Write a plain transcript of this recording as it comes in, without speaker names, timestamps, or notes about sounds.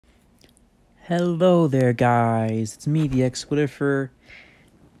Hello there, guys. It's me, the X-Whatever,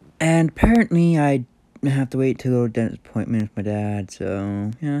 and apparently I have to wait to go to the dentist appointment with my dad,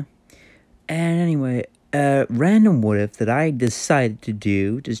 so, yeah. And anyway, random what if that I decided to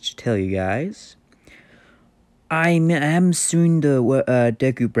do, just to tell you guys. I am soon the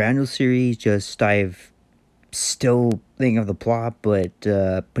Deku Brando series, just I've still thinking of the plot, but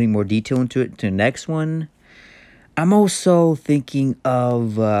putting more detail into it to the next one. I'm also thinking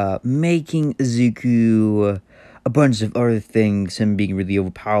of making Izuku a bunch of other things, him being really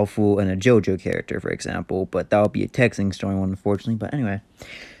overpowerful and a JoJo character, for example, but that would be a texting story one, unfortunately. But anyway,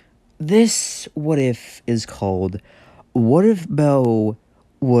 this what if is called What If Bell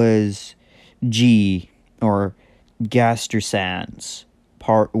Was G or Gaster Sans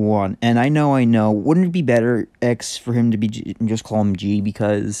Part 1. And I know, wouldn't it be better, X, for him to be just call him G,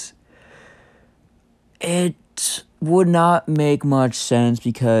 because it would not make much sense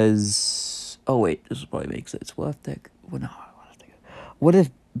because wait, this will probably make sense. What if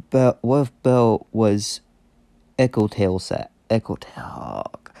Bell was Echo Tail?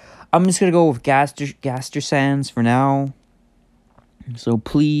 I'm just gonna go with Gaster Sans for now. So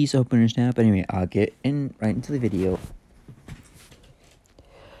please open your snap. Anyway, I'll get right into the video.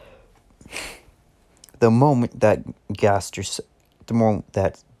 The moment that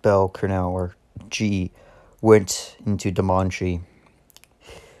Bell Cornell or G went into Damanchi,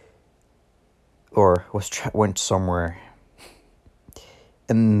 or went somewhere.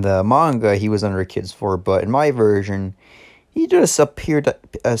 In the manga, he was under a kid's floor, but in my version, he just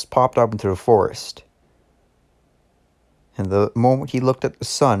popped up into the forest. And the moment he looked at the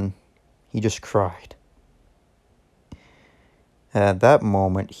sun, he just cried. At that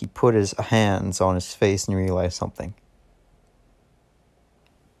moment, he put his hands on his face and realized something.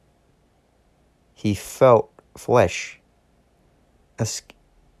 He felt flesh. As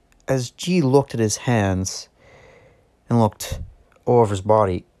G looked at his hands and looked all over his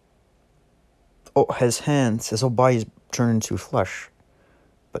body, his whole body turned into flesh.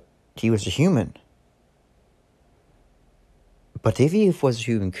 But he was a human. But if he was a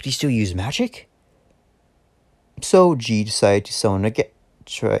human, could he still use magic? So G decided to summon again.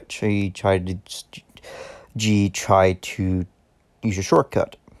 G tried to use a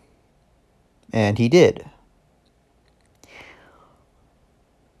shortcut. And he did.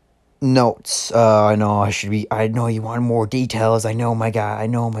 Notes. I know you want more details. I know my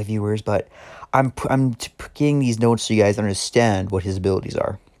viewers, but I'm getting these notes so you guys understand what his abilities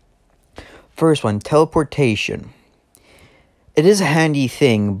are. First one, teleportation. It is a handy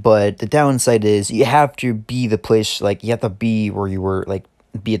thing, but the downside is you have to be the place, you have to be where you were,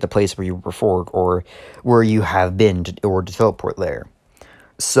 be at the place where you were before, or where you have been, or to teleport there.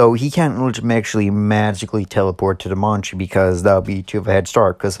 So he can't actually magically teleport to Damanchi because that would be too of a head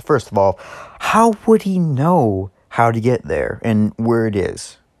start. Because first of all, how would he know how to get there and where it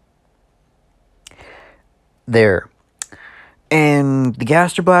is? There. And the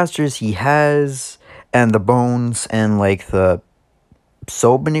Gaster Blasters he has, and the bones, and the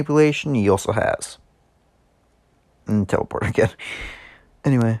soul manipulation he also has. And teleport again.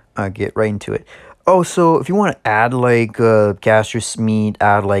 Anyway, I'll get right into it. Oh, so if you want to add, Gaster's meat,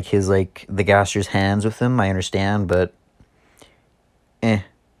 add, the Gaster's hands with him, I understand, but, Anyway,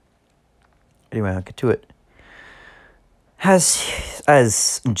 I'll get to it.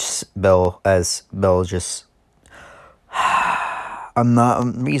 Bell just, I'm not,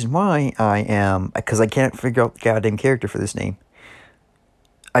 reason why I am, because I can't figure out the goddamn character for this name.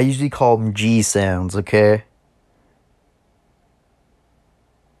 I usually call him G-Sounds, okay?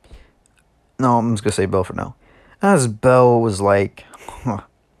 No, I'm just gonna say Bell for now. As Bell was like,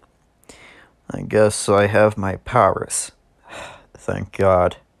 I guess I have my powers. Thank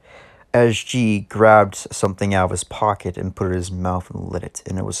God. As G grabbed something out of his pocket and put it in his mouth and lit it,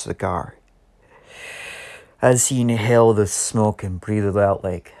 and it was a cigar. As he inhaled the smoke and breathed it out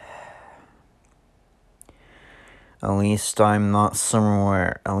at least I'm not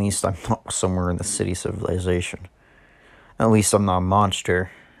somewhere in the city civilization. At least I'm not a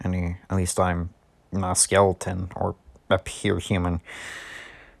monster. At least I'm not a skeleton or a pure human.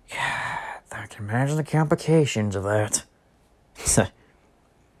 I can imagine the complications of that. It's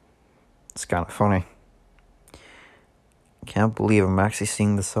kind of funny. Can't believe I'm actually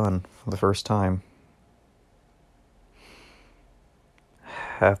seeing the sun for the first time.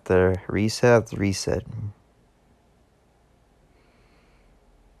 Have to reset.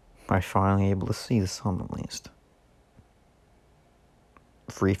 I'm finally able to see the sun at least.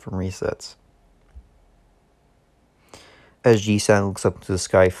 Free from resets. As G-San looks up to the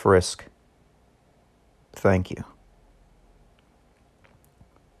sky, Frisk. Thank you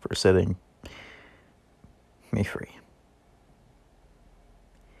for setting me free.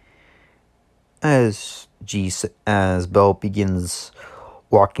 As Belle begins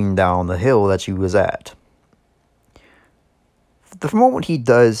walking down the hill that she was at, the moment he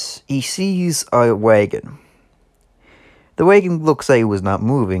does, he sees a wagon. The wagon looks like it was not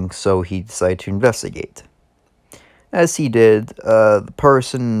moving, so he decided to investigate. As he did, the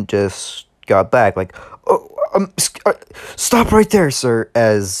person just got back, like, "Oh, stop right there, sir,"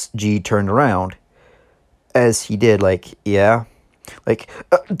 as G turned around. As he did, like, yeah? Like,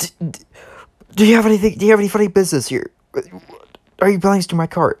 do you have anything, do you have any funny business here? Are you planning to steal my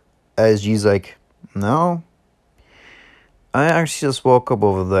cart? As G's like, no. I actually just woke up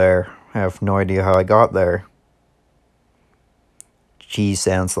over there. I have no idea how I got there. G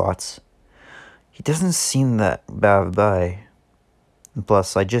sounds lots. He doesn't seem that bad of a guy.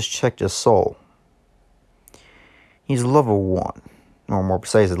 Plus, I just checked his soul. He's level 1. Or more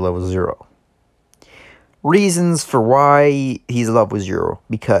precisely, level 0. Reasons for why he's level 0.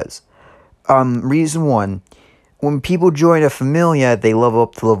 Because, reason 1. When people join a Familia, they level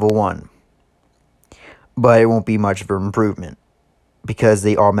up to level 1. But it won't be much of an improvement. Because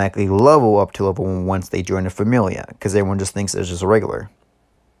they automatically level up to level 1 once they join a Familia. Because everyone just thinks it's just a regular.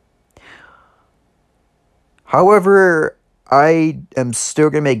 However, I am still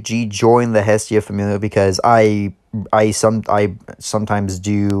gonna make G join the Hestia Familia because I sometimes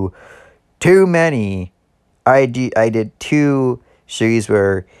do too many. I did 2 series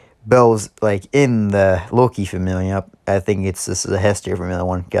where Belle's like in the Loki Familia. I think this is a Hestia Familia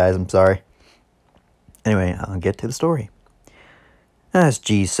one, guys. I'm sorry. Anyway, I'll get to the story. As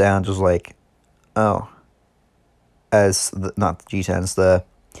G sounds was like, oh, not the G sounds, the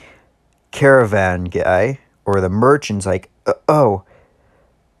caravan guy. Or the merchant's like, oh,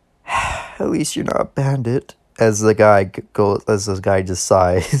 at least you're not a bandit. As this guy just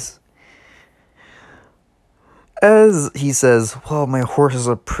sighs. As he says, well, my horses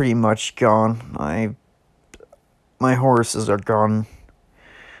are pretty much gone. My horses are gone.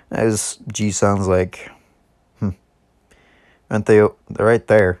 As G sounds like, aren't they? They're right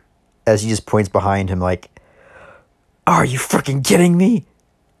there. As he just points behind him like, are you freaking kidding me?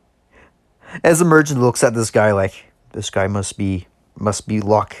 As the merchant looks at this guy like, this guy must be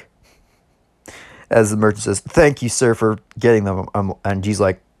luck. As the merchant says, thank you, sir, for getting them. And G's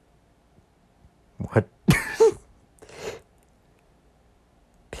like, what?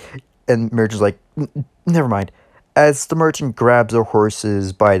 And merchant's like, never mind. As the merchant grabs the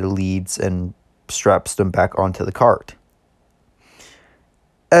horses by the leads and straps them back onto the cart.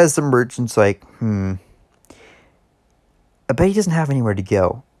 As the merchant's like, I bet he doesn't have anywhere to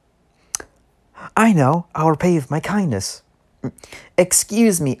go. I know, I'll repay you with my kindness.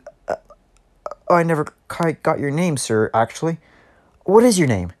 Excuse me, I never quite got your name, sir, actually. What is your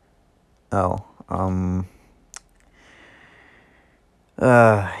name? Oh,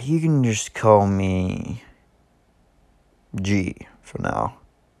 you can just call me G for now.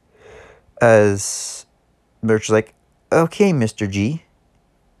 As merchant's like, okay, Mr. G.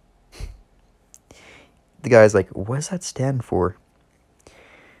 The guy's like, what does that stand for?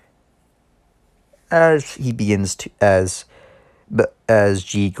 As he begins to, as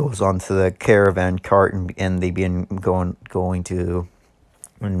G goes onto the caravan cart and they begin begin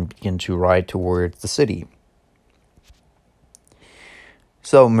to ride towards the city.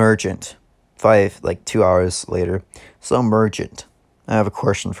 So merchant, 2 hours later. So merchant, I have a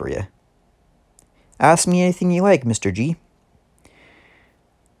question for you. Ask me anything you like, Mr. G.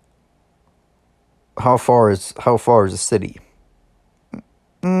 How far is the city?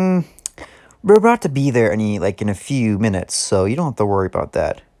 We're about to be there in a few minutes, so you don't have to worry about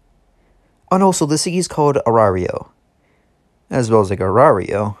that. Oh no, so the city is called Arario. As well as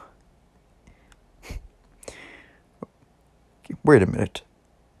Arario. Wait a minute.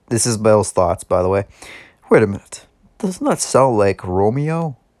 This is Belle's thoughts, by the way. Wait a minute. Doesn't that sound like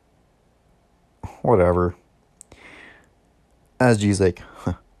Romeo? Whatever. As G's like,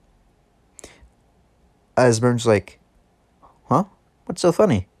 huh. As Burns like, huh? What's so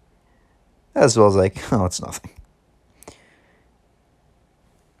funny? As well as oh, it's nothing.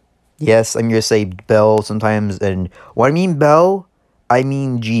 Yes, I'm gonna say Belle sometimes, and when I mean Belle, I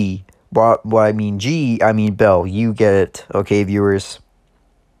mean G. What I mean G, I mean Belle. You get it, okay, viewers?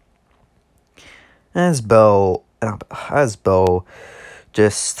 As Belle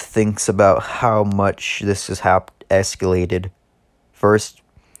just thinks about how much this has escalated. First,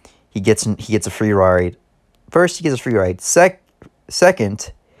 he gets a free ride.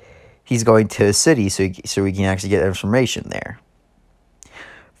 Second, he's going to a city so we can actually get information there.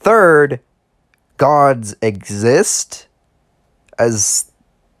 Third, gods exist. As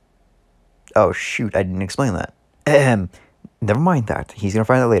Oh, shoot, I didn't explain that. Never mind that. He's gonna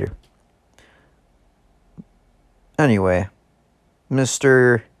find out later. Anyway,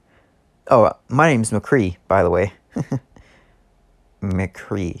 Mr. Oh, my name's McCree, by the way.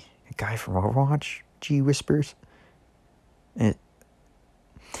 McCree. A guy from Overwatch? G whispers. It,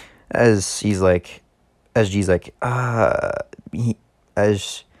 as G's like, as the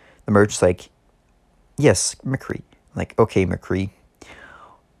merchant's like, yes, McCree. Like, okay, McCree.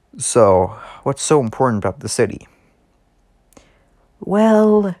 So, what's so important about the city?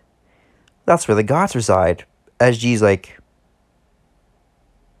 Well, that's where the gods reside. As G's like,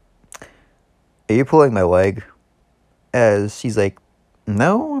 are you pulling my leg? As he's like,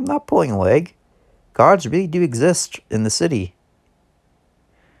 no, I'm not pulling a leg. Gods really do exist in the city.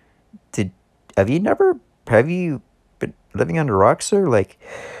 Have you been living under rocks, sir? Like,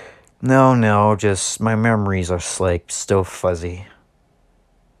 no, just my memories are like still fuzzy.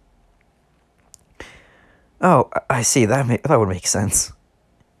 Oh, I see. That would make sense.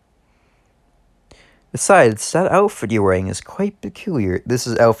 Besides, that outfit you're wearing is quite peculiar. This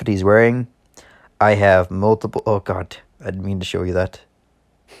is outfit he's wearing. I have multiple. Oh God, I didn't mean to show you that.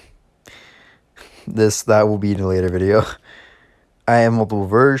 That will be in a later video. I have multiple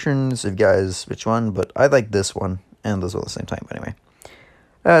versions of guys which one, but I like this one and this one at the same time. Anyway,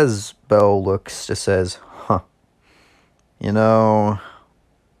 as Belle looks, just says, "Huh, you know,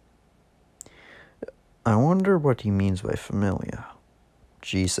 I wonder what he means by familia."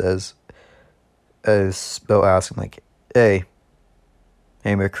 G says, as Belle asks him, like, hey,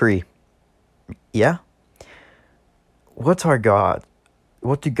 McCree, yeah? What's our god?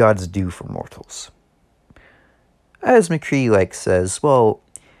 What do gods do for mortals? As McCree, like, says, well,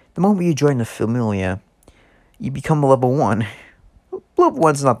 the moment you join the familia, you become a level 1. Level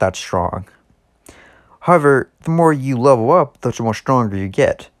 1's not that strong. However, the more you level up, the more stronger you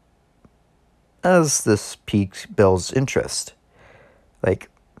get. As this piques Belle's interest. Like,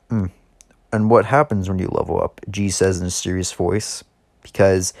 and what happens when you level up? G says in a serious voice.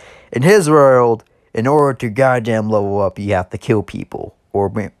 Because in his world, in order to goddamn level up, you have to kill people. Or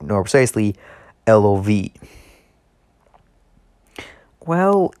more precisely, LOV.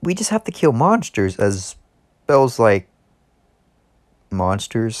 Well, we just have to kill monsters, as Belle's like,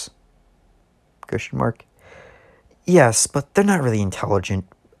 monsters? Question mark. Yes, but they're not really intelligent,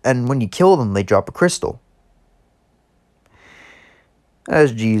 and when you kill them, they drop a crystal.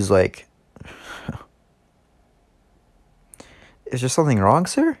 As G's like, is there something wrong,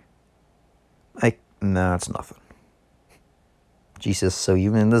 sir? Like, nah, it's nothing. G says, so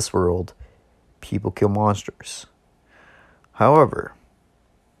even in this world, people kill monsters. However,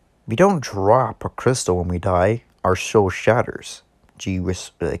 we don't drop a crystal when we die. Our soul shatters. G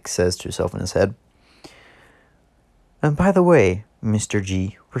says to himself in his head. And by the way, Mr.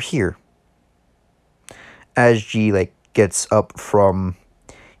 G, we're here. As G gets up from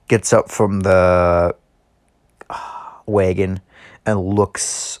the wagon and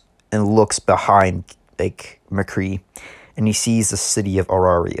looks behind McCree, and he sees the city of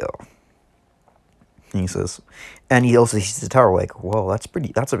Aurario. And he says, and he also sees the tower, like, whoa,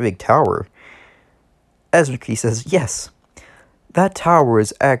 that's a big tower. As McCree says, yes, that tower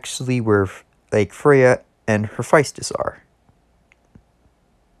is actually where, Freya and Hephaestus are.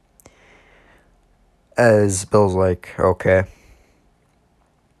 As Belle's like, okay.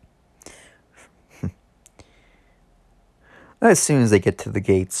 As soon as they get to the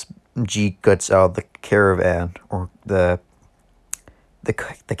gates, G gets out of the caravan, or the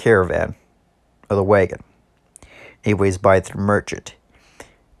caravan, or the wagon. He waves by the merchant.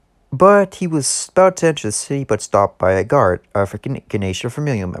 But he was about to enter the city, but stopped by a guard, a Ganesha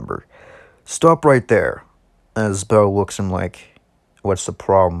familiar member. Stop right there. As Belle looks at him like, what's the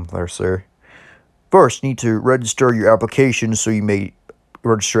problem there, sir? First, you need to register your application so you may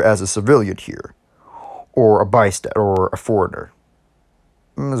register as a civilian here. Or a bystander, or a foreigner.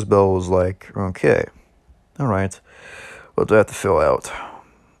 Ms. Belle was like, okay. Alright. What do I have to fill out?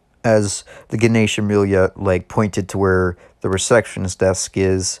 As the Ganesha Amelia, pointed to where the receptionist desk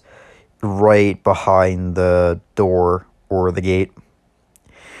is, right behind the door, or the gate.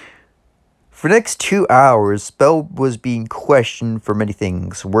 For the next 2 hours, Belle was being questioned for many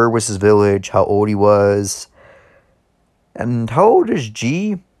things. Where was his village, how old he was, and how old is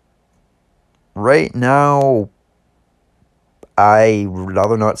G? Right now, I would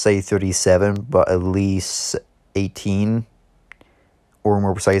rather not say 37, but at least 18. Or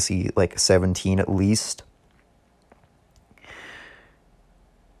more precisely, 17 at least.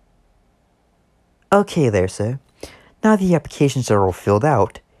 Okay there, sir. Now the applications are all filled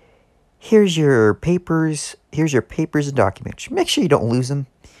out. Here's your papers and documents. Make sure you don't lose them.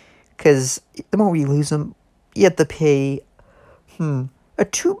 Because the moment you lose them, you have to pay a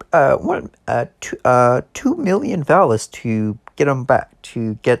 2 million values to get them back,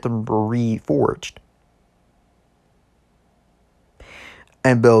 to get them reforged.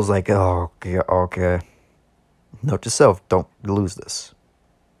 And Bill's like, oh, okay. Note to self, don't lose this.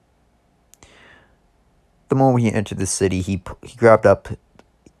 The moment he entered the city, he grabbed up,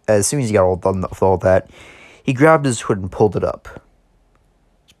 as soon as he got all done with all that, he grabbed his hood and pulled it up.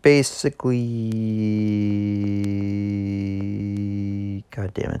 It's basically,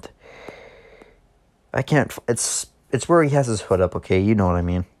 god damn it, I can't. It's where he has his hood up. Okay, you know what I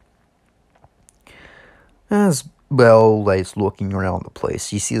mean. As Bell is looking around the place,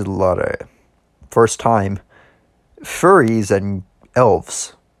 he sees a lot of first time furries and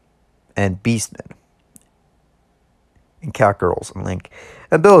elves and beastmen and cat girls and Link.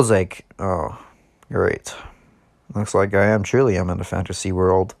 And Bill's like, oh, great. Looks like I truly am in a fantasy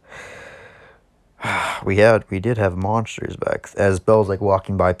world. We did have monsters back. As Bell's like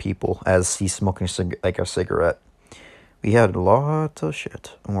walking by people as he's smoking a cigarette. We had a lot of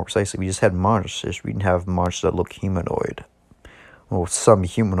shit. More precisely, we just had monsters. We didn't have monsters that look humanoid. Well, some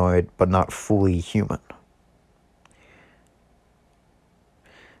humanoid, but not fully human.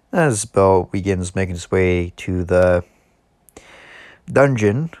 As Bell begins making his way to the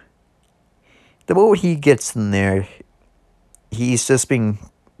dungeon, the moment he gets in there, he's just being...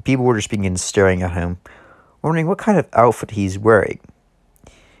 People were just being staring at him, wondering what kind of outfit he's wearing.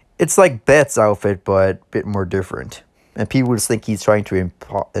 It's like Bet's outfit, but a bit more different. And people just think he's trying to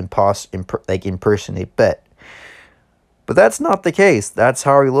impersonate Bet. But that's not the case. That's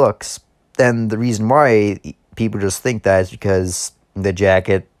how he looks. And the reason why people just think that is because the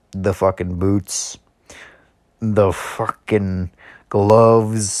jacket, the fucking boots, the fucking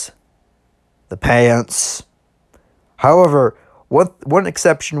gloves, the pants. However, one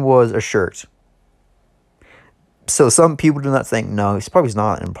exception was a shirt. So some people do not think, no, he's probably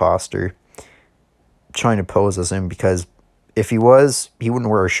not an imposter trying to pose as him, because if he was, he wouldn't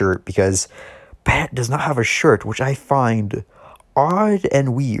wear a shirt, because Bat does not have a shirt, which I find odd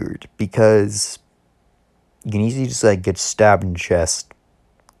and weird, because you can easily just like get stabbed in the chest.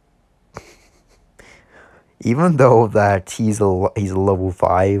 Even though that he's a level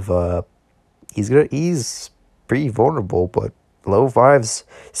 5, he's pretty vulnerable, but level 5's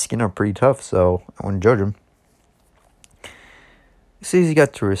skin are pretty tough, so I wouldn't judge him. As soon as he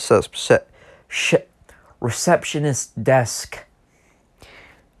got to receptionist desk,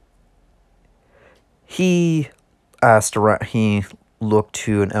 he asked around. He looked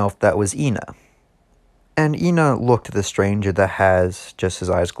to an elf that was Ina, and Ina looked at the stranger that has just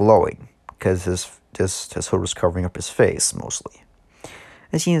his eyes glowing, because his hood was covering up his face mostly.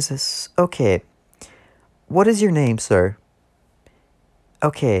 And Ina says, "Okay, what is your name, sir?"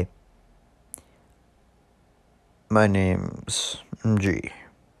 "Okay, my name's G.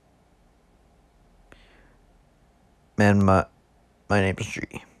 And my name's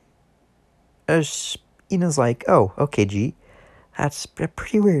G." As Ina's like, "Oh, okay, G. That's a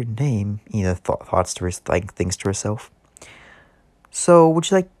pretty weird name." Ina thinks to herself. "So,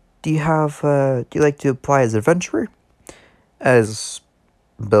 do you like to apply as adventurer?" As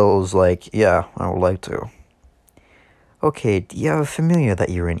Bill's like, "Yeah, I would like to." "Okay, do you have a familiar that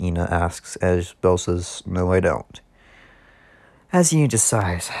you're in?" Ina asks, as Bill says, "No, I don't." As Ina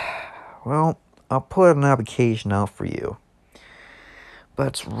decides, "Well, I'll put an application out for you. But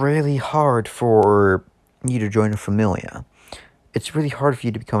it's really hard for you to join a familia. It's really hard for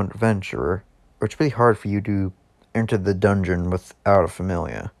you to become an adventurer. Or it's really hard for you to enter the dungeon without a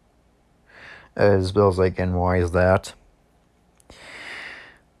familia." As Bill's like, "And why is that?"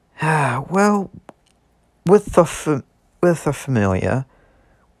 "Well, with a familia,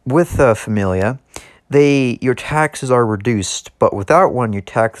 your taxes are reduced, but without one, your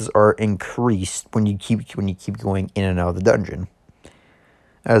taxes are increased when you keep going in and out of the dungeon."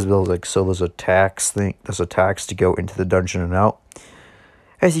 As Bill's like, "So there's a tax to go into the dungeon and out?"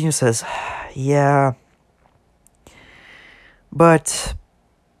 As Ina says, "Yeah, but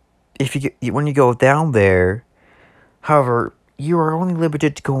when you go down there, however, you are only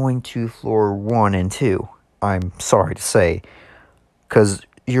limited to going to floor 1 and 2. I'm sorry to say, because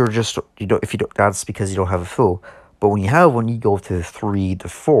that's because you don't have a full. But when you have one, you go to 3 to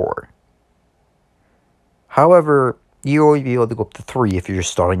 4. However, you only be able to go up to 3 if you're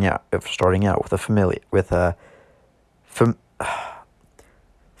starting out. With a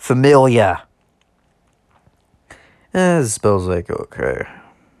familia. As Bill's like, "Okay,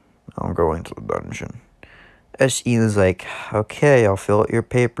 I'll go into the dungeon." As Ina's like, "Okay, I'll fill out your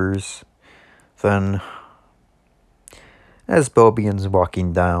papers." Then, as Bill begins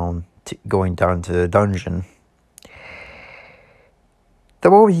walking down going down to the dungeon. The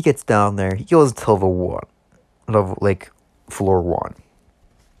moment he gets down there, he goes to floor 1.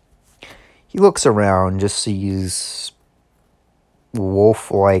 He looks around, just sees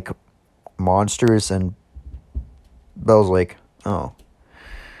wolf-like monsters, and Belle's like, oh,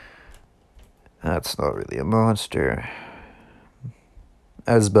 that's not really a monster.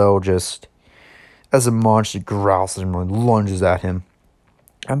 As a monster growls at him and lunges at him,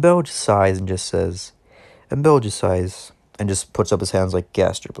 and Belle just sighs and just puts up his hands like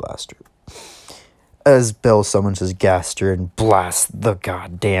Gaster Blaster. As Belle summons his Gaster and blasts the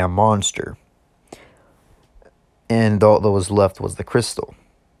goddamn monster. And all that was left was the crystal.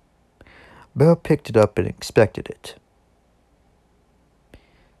 Belle picked it up and inspected it.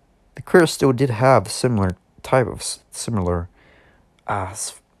 The crystal did have similar,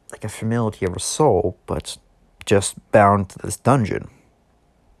 like a familiarity of a soul, but just bound to this dungeon.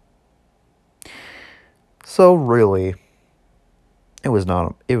 So really, it was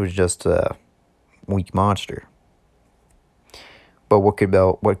just a weak monster. But what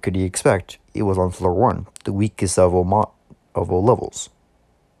could he expect? It was on floor 1, the weakest of all levels.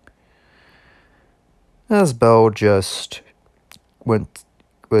 As Belle just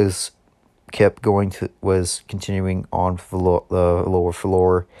was continuing on the lower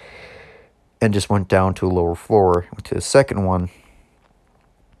floor, and just went down to a lower floor, went to the second one.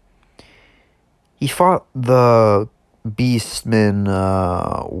 He fought the beastmen,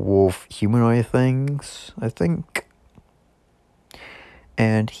 wolf humanoid things, I think.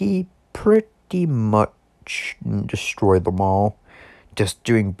 And he pretty much destroyed them all. Just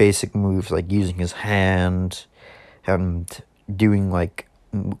doing basic moves like using his hand and doing like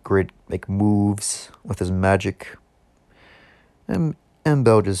great moves with his magic. And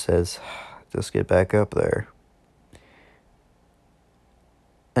Belle just says, just get back up there.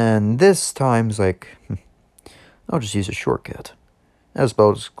 And this time's like, I'll just use a shortcut. As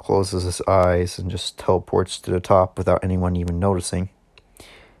Belle just closes his eyes and just teleports to the top without anyone even noticing.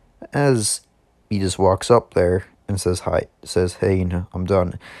 As he just walks up there and says hi, hey, I'm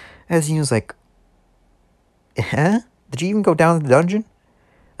done. As Ina's like, huh? Did you even go down to the dungeon?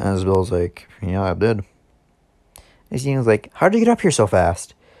 As Belle's like, yeah, I did. As Ina's like, how'd you get up here so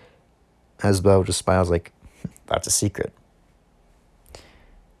fast? As Belle just smiles like, that's a secret.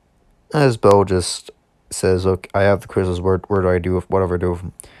 As Belle just says, look, I have the crystals, where do I do whatever I do with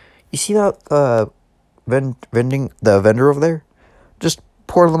them? You see that vendor over there? Just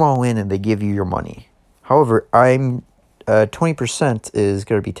pour them all in and they give you your money. However, 20% is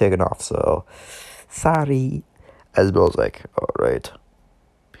going to be taken off, so sorry. As Belle's like, alright.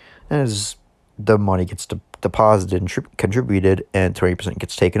 As the money gets deposited and contributed and 20%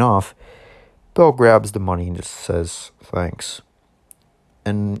 gets taken off, Belle grabs the money and just says, thanks.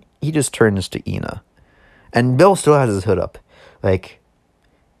 And he just turns to Ina. And Belle still has his hood up.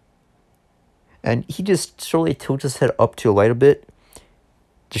 And he just slowly tilts his head up to the light a bit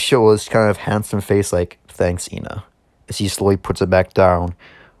to show his kind of handsome face like, thanks, Ina. As he slowly puts it back down,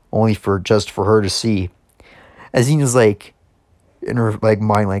 only for her to see. As Ina's like, in her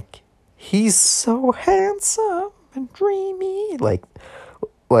mind, like, he's so handsome and dreamy. Like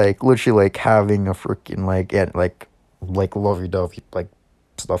literally having a freaking lovey-dovey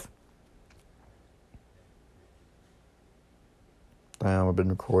stuff. I've been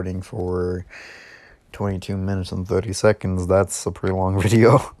recording for 22 minutes and 30 seconds. That's a pretty long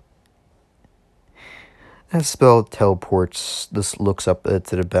video. As Belle teleports, this looks up to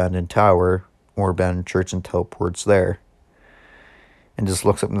the abandoned tower or abandoned church and teleports there. And just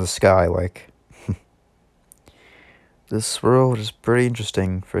looks up in the sky like, this world is pretty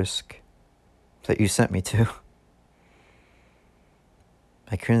interesting, Frisk, that you sent me to.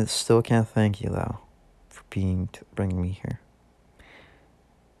 I still can't thank you, though, for bringing me here.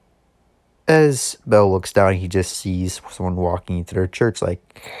 As Belle looks down, he just sees someone walking into their church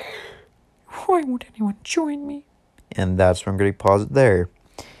like, why won't anyone join me? And that's where I'm going to pause it there.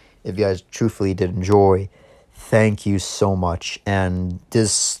 If you guys truthfully did enjoy, thank you so much. And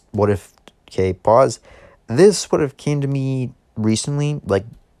this would have came to me recently, like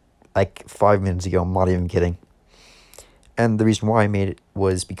 5 minutes ago. I'm not even kidding. And the reason why I made it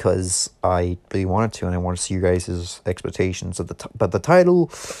was because I really wanted to, and I want to see you guys' expectations of but the title,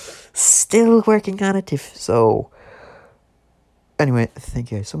 still working on it. So, anyway,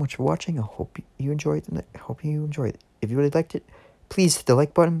 thank you guys so much for watching. I hope you enjoyed it. If you really liked it, please hit the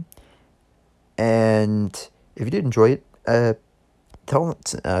like button. And if you did enjoy it, say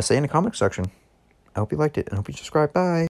in the comment section. I hope you liked it, and I hope you subscribe. Bye.